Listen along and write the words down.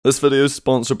This video is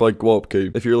sponsored by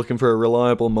Guapku. If you're looking for a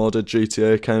reliable modded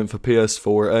GTA account for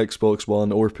PS4, Xbox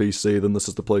One, or PC, then this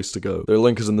is the place to go. Their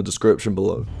link is in the description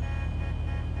below.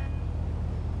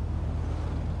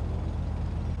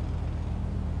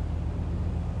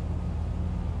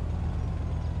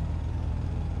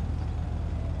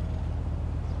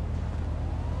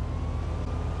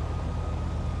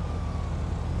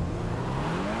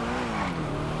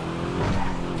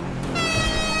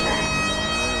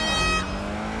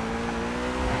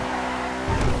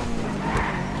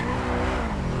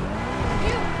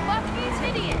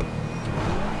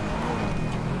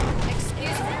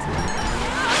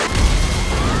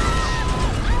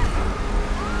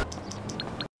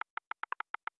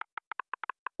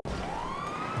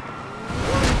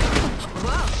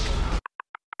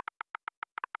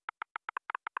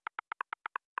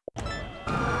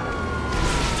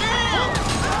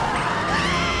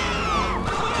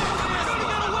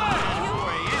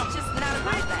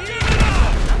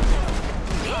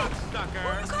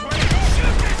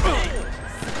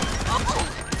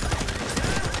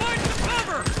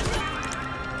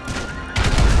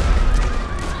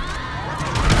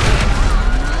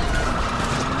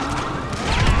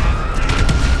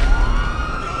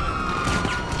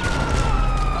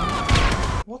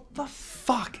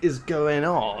 Is going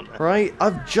on, right?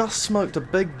 I've just smoked a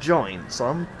big joint, so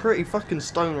I'm pretty fucking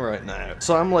stoned right now.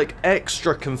 So I'm like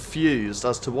extra confused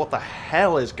as to what the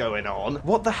hell is going on.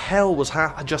 What the hell was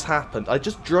just happened? I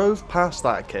just drove past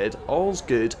that kid, all's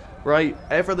good, right?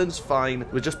 Everything's fine.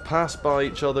 We just passed by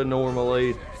each other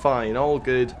normally, fine, all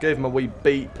good. Gave him a wee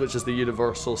beep, which is the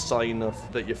universal sign of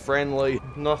that you're friendly.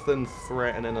 Nothing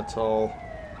threatening at all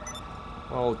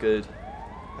good.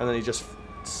 And then it just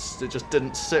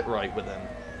didn't sit right with him.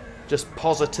 Just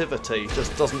positivity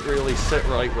just doesn't really sit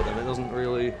right with him. It doesn't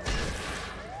really...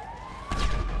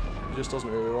 He just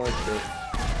doesn't really like it.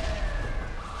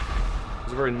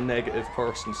 He's a very negative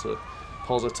person, so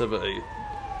positivity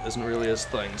isn't really his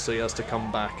thing, so he has to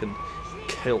come back and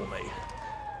kill me.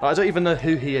 I don't even know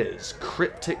who he is.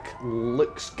 Cryptic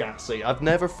looks gassy. I've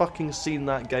never fucking seen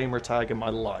that gamer tag in my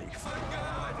life.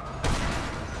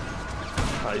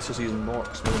 He's just using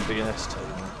marksman and BS too.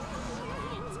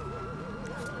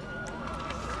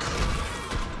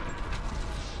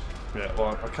 Yeah,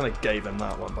 well, I kind of gave him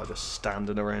that one by just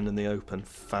standing around in the open,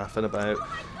 faffing about.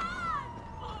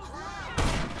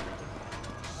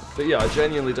 But yeah, I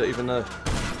genuinely don't even know.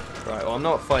 Right, well, I'm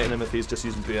not fighting him if he's just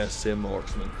using BST and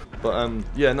marksman. But,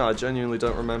 yeah, no, I genuinely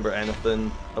don't remember anything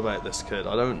about this kid.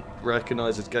 I don't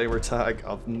recognise his gamer tag.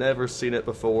 I've never seen it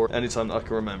before, anytime that I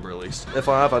can remember at least. If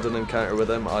I have had an encounter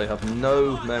with him, I have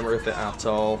no memory of it at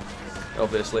all. It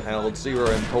obviously held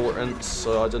zero importance,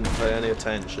 so I didn't pay any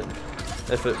attention.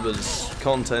 If it was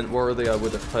content worthy, I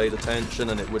would have paid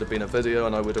attention and it would have been a video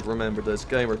and I would have remembered his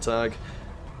gamer tag.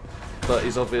 But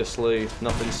he's obviously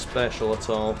nothing special at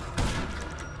all.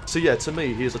 So yeah, to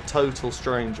me, he is a total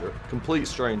stranger. Complete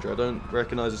stranger. I don't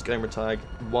recognise his gamer tag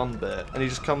one bit. And he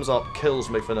just comes up, kills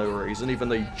me for no reason, even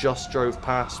though he just drove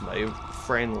past me,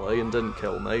 friendly, and didn't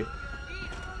kill me.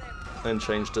 Then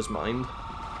changed his mind.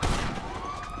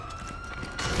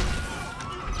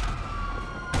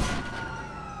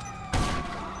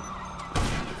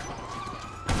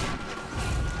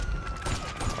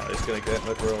 He's gonna get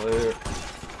me for all here.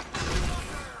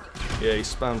 Yeah, he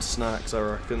spammed snacks, I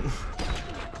reckon.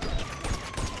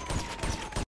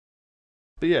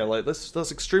 But yeah, like,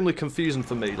 that's extremely confusing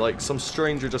for me. Like, some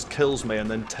stranger just kills me and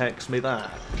then texts me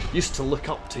that. Used to look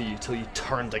up to you till you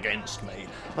turned against me.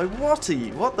 Like, what are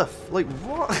you? What the like,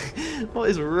 what? What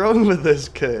is wrong with this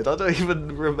kid? I don't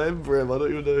even remember him. I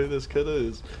don't even know who this kid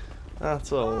is.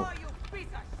 At all.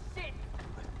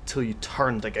 Till you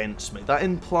turned against me. That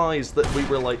implies that we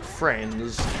were like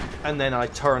friends, and then I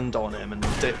turned on him and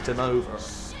dicked him over.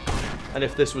 And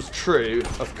if this was true,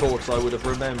 of course I would have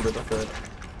remembered of it.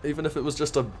 Even if it was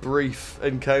just a brief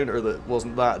encounter that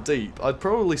wasn't that deep, I'd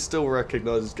probably still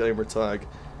recognise his gamer tag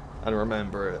and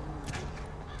remember it.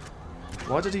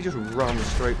 Why did he just run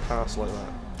straight past like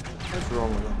that? What's wrong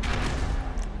with him?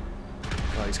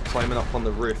 Oh, he's climbing up on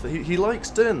the roof. He likes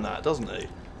doing that, doesn't he?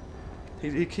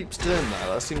 He keeps doing that.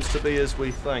 That seems to be his wee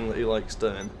thing that he likes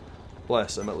doing.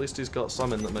 Bless him. At least he's got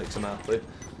something that makes him happy.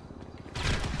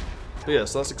 But yeah,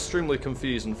 so that's extremely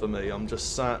confusing for me. I'm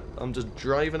just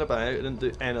driving about, I didn't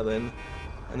do anything,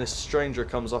 and this stranger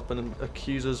comes up and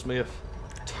accuses me of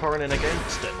turning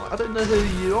against him. Like, I don't know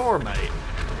who you are, mate.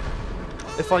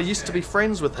 If I used to be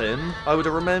friends with him, I would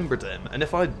have remembered him. And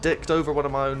if I dicked over one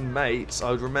of my own mates,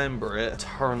 I would remember it,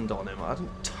 turned on him. I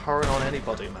didn't turn on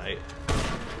anybody, mate.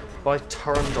 By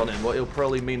turned on him, what he'll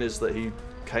probably mean is that he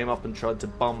came up and tried to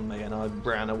bum me, and I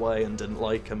ran away and didn't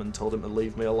like him and told him to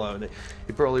leave me alone.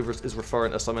 He probably is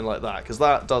referring to something like that, because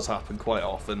that does happen quite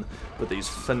often with these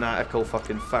fanatical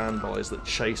fucking fanboys that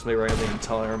chase me around the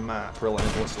entire map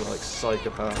relentlessly like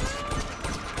psychopaths.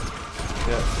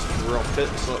 Yeah, just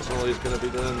rockets, that's all he's going to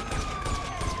be doing.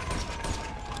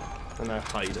 And now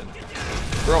hiding.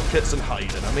 Rockets and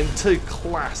hiding. I mean, two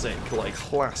classic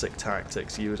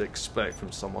tactics you would expect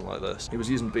from someone like this. He was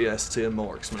using BST and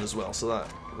Marksman as well, so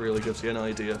that really gives you an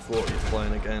idea of what you're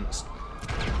playing against.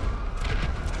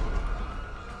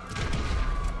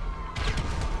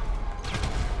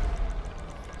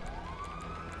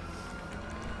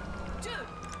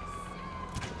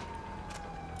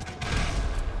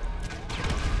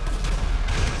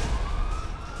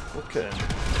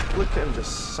 Look at him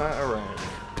just sat around.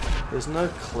 There's no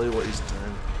clue what he's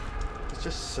doing. He's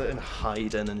just sitting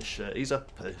hiding and shit. He's a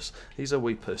puss. He's a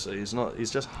wee pussy.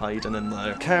 He's just hiding in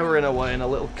there. Cowering away in a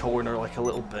little corner like a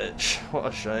little bitch. What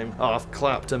a shame. Oh, I've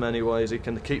clapped him anyways. He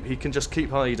can just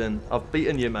keep hiding. I've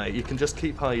beaten you, mate. You can just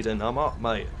keep hiding. I'm up,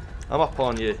 mate. I'm up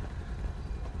on you.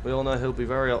 We all know he'll be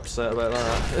very upset about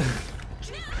that.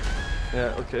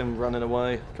 Yeah, look at him running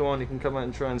away. Come on, you can come out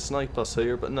and try and snipe us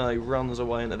here, but no, he runs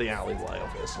away into the alleyway,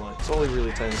 obviously. That's all he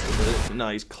really tends to do. No,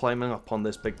 he's climbing up on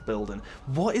this big building.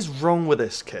 What is wrong with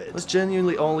this kid? That's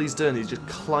genuinely all he's doing. He just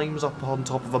climbs up on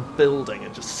top of a building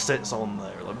and just sits on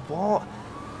there. Like, what?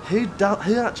 Who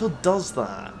actually does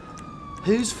that?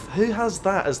 Who has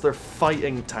that as their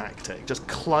fighting tactic? Just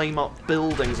climb up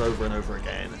buildings over and over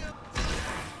again.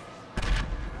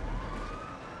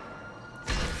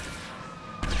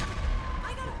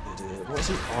 What's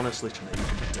he honestly trying to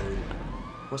even do?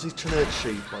 What's he trying to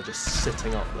achieve by just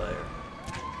sitting up there?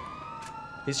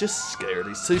 He's just scared.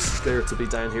 He's too scared to be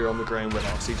down here on the ground with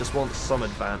us. He just wants some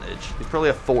advantage. He's probably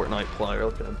a Fortnite player.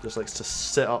 Look at him. Just likes to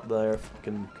sit up there.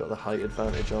 Fucking got the height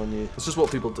advantage on you. It's just what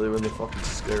people do when they're fucking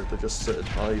scared. They just sit and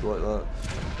hide like that.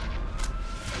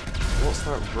 What's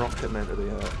that rocket meant to be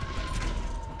at?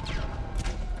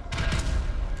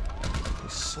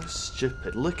 So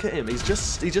stupid. Look at him. He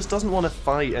just doesn't want to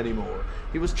fight anymore.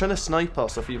 He was trying to snipe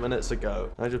us a few minutes ago.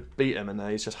 I just beat him and now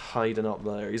he's just hiding up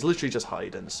there. He's literally just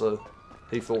hiding, so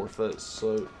he forfeits.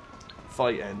 So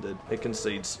fight ended. He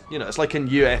concedes. You know, it's like in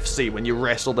UFC when you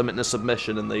wrestle them into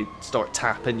submission and they start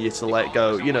tapping you to let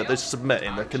go. You know, they're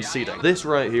submitting, they're conceding. This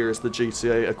right here is the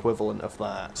GTA equivalent of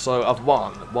that. So I've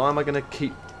won. Why am I going to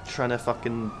keep trying to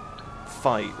fucking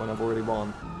fight when I've already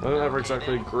won? I don't ever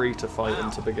exactly agree to fight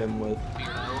him to begin with.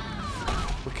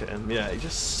 Look at him, yeah, he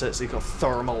just sits, he got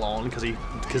thermal on because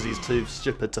he's too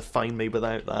stupid to find me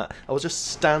without that. I was just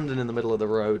standing in the middle of the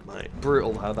road, mate.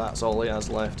 Brutal how that's all he has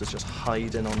left, is just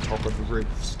hiding on top of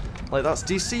roofs. Like,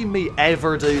 do you see me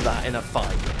ever do that in a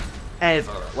fight?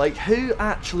 Ever. Like, who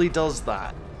actually does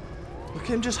that? Look at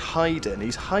him just hiding.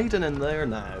 He's hiding in there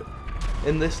now.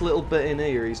 In this little bit in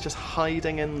here, he's just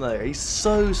hiding in there. He's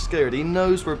so scared. He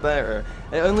knows we're better.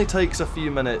 It only takes a few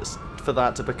minutes for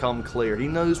that to become clear. He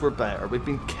knows we're better. We've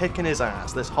been kicking his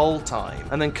ass this whole time.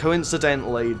 And then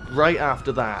coincidentally, right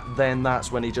after that, then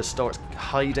that's when he just starts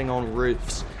hiding on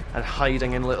roofs and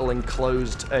hiding in little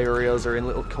enclosed areas or in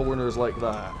little corners like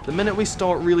that. The minute we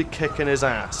start really kicking his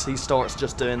ass, he starts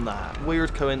just doing that.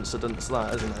 Weird coincidence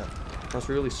that, isn't it? That's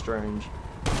really strange.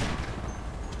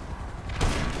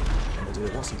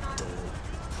 Idiot, what's he doing?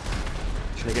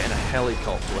 Trying to get in a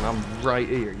helicopter when I'm right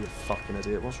here, you fucking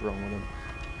idiot. What's wrong with him?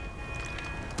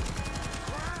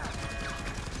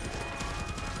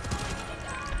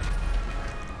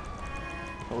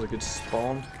 That was a good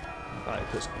spawn. Alright,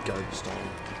 puts Ghost on.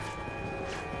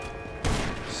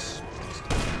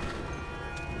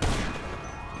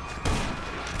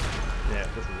 Yeah,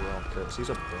 just rockets. He's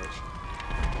a bitch.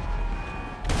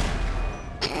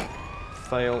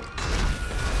 Fail.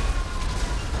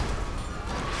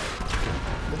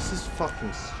 This is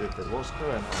fucking stupid. What's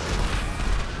going on?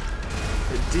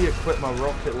 It de-equipped my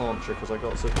rocket launcher because I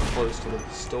got so close to the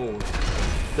stall.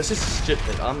 This is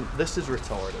stupid. This is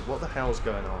retarded. What the hell's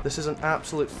going on? This is an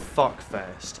absolute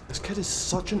fuckfest. This kid is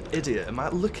such an idiot.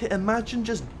 Imagine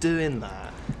just doing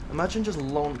that. Imagine just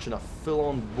launching a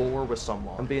full-on war with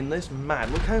someone and being this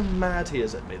mad. Look how mad he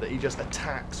is at me that he just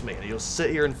attacks me and he'll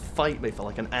sit here and fight me for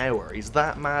like an hour. He's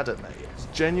that mad at me. He's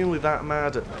genuinely that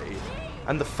mad at me.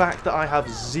 And the fact that I have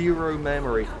zero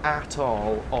memory at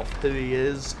all of who he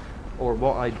is or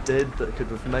what I did that could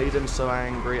have made him so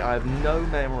angry, I have no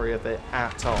memory of it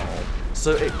at all.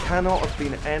 So it cannot have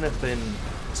been anything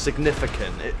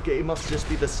significant. It must just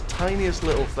be this tiniest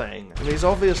little thing. And he's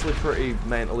obviously pretty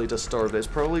mentally disturbed. It's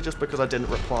probably just because I didn't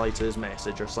reply to his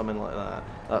message or something like that.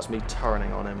 That's me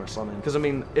turning on him or something. Because I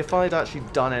mean, if I'd actually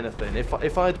done anything,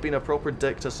 if I'd been a proper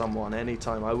dick to someone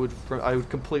anytime, I would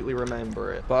completely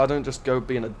remember it. But I don't just go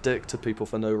being a dick to people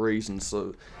for no reason.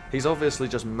 So he's obviously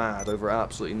just mad over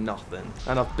absolutely nothing.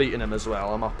 And I've beaten him as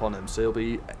well. I'm up on him, so he'll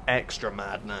be extra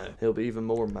mad now. He'll be even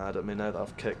more mad at me now that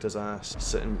I've kicked his ass.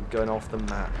 Sitting, going off the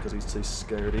map because he's too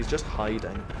scared. He's just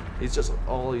hiding. He's just,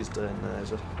 all he's doing now is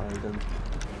just hiding.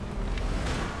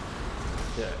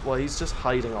 Yeah, well, he's just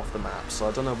hiding off the map, so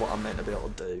I don't know what I'm meant to be able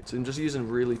to do. So I'm just using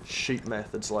really cheap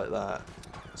methods like that.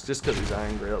 It's just because he's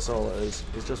angry, that's all it is.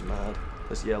 He's just mad.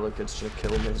 This yellow kid's trying to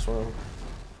kill me as well.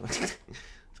 He's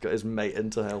got his mate in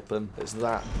to help him. It's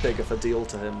that big of a deal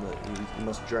to him that he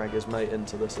must drag his mate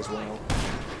into this as well.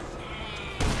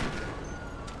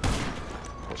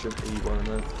 Watch him E1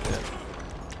 now. Yeah.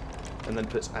 And then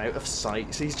puts out of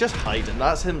sight. So he's just hiding.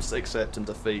 That's him accepting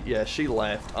defeat. Yeah, she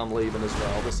left. I'm leaving as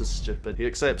well. This is stupid. He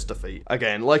accepts defeat.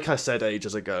 Again, like I said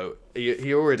ages ago,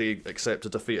 he already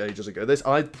accepted defeat ages ago.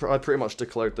 I pretty much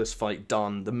declared this fight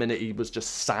done the minute he was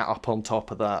just sat up on top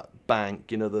of that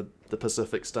bank, you know, the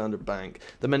Pacific Standard Bank.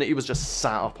 The minute he was just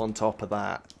sat up on top of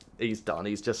that, he's done.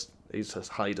 He's just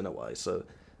hiding away. So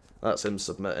that's him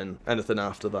submitting. Anything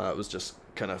after that was just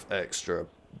kind of extra.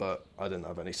 But I didn't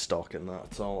have any stock in that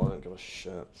at all. I don't give a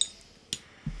shit.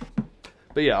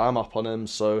 But yeah, I'm up on him,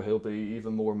 so he'll be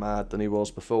even more mad than he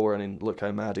was before. I mean, look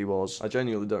how mad he was. I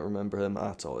genuinely don't remember him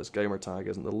at all. His gamer tag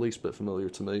isn't the least bit familiar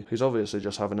to me. He's obviously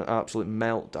just having an absolute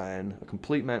meltdown, a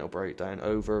complete mental breakdown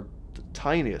over the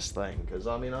tiniest thing, because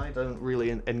I mean, I don't really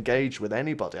engage with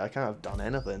anybody. I can't have done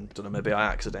anything. Don't know, maybe I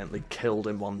accidentally killed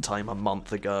him one time a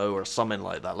month ago or something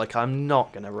like that. Like, I'm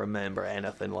not gonna remember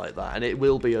anything like that, and it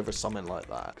will be over something like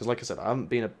that, because like I said, I haven't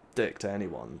been a dick to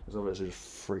anyone. He's obviously just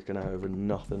freaking out over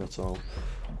nothing at all.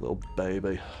 Little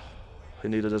baby. He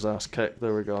needed his ass kicked.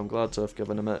 There we go. I'm glad to have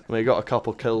given him it. I mean, he got a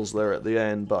couple kills there at the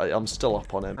end, but I'm still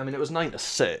up on him. I mean, it was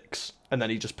 9-6, and then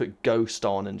he just put Ghost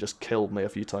on and just killed me a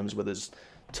few times with his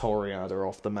Toriader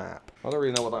off the map. I don't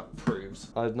really know what that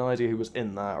proves. I had no idea who was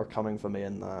in that or coming for me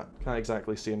in that. Can't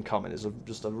exactly see him coming. It's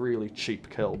just a really cheap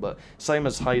kill, but same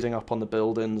as hiding up on the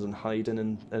buildings and hiding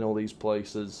in all these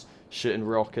places, shooting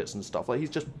rockets and stuff. Like, he's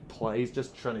just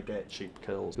trying to get cheap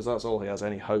kills, because that's all he has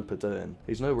any hope of doing.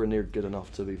 He's nowhere near good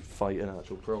enough to be fighting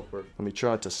actual proper. And he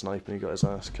tried to snipe and he got his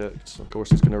ass kicked. So of course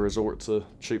he's going to resort to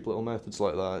cheap little methods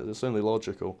like that. It's only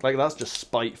logical. Like, that's just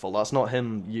spiteful. That's not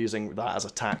him using that as a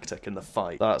tactic in the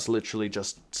fight. That's literally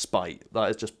just spite.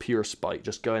 That is just pure spite.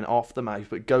 Just going off the map,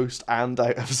 but Ghost and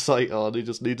out of sight on. He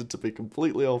just needed to be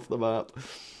completely off the map.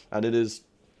 And it is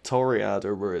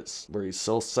Toriader where he's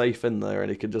so safe in there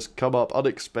and he can just come up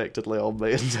unexpectedly on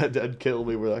me and kill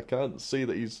me where I can't see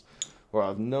that he's, or I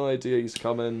have no idea he's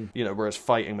coming, you know, whereas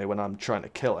fighting me when I'm trying to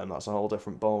kill him, that's a whole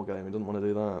different ball game. He doesn't want to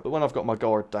do that. But when I've got my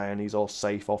guard down, he's all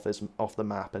safe off the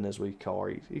map in his wee car.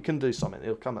 He can do something.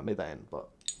 He'll come at me then, but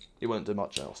he won't do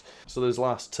much else. So those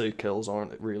last two kills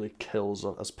aren't really kills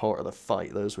as part of the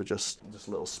fight. Those were just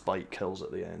little spite kills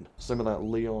at the end. Same with that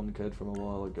Leon kid from a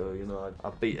while ago. You know, I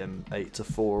beat him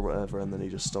 8-4 or whatever, and then he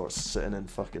just starts sitting in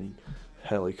fucking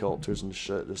helicopters and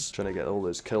shit, just trying to get all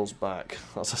those kills back.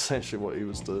 That's essentially what he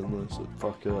was doing though, so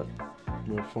fuck it.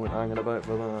 No point hanging about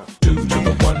for that. 2 to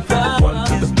the 1, from the 1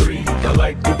 to the 3. I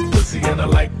like good pussy and I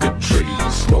like good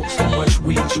trees. Smoke so much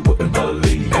weed you wouldn't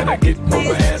believe, and I get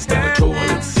more ass than a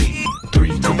toilet seat. 3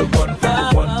 to the 1, from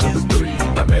the 1 to the 3.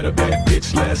 I met a bad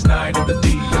bitch last night in the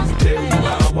D. Let me tell you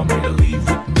how I made her leave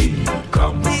with me.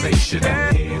 Conversation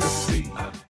and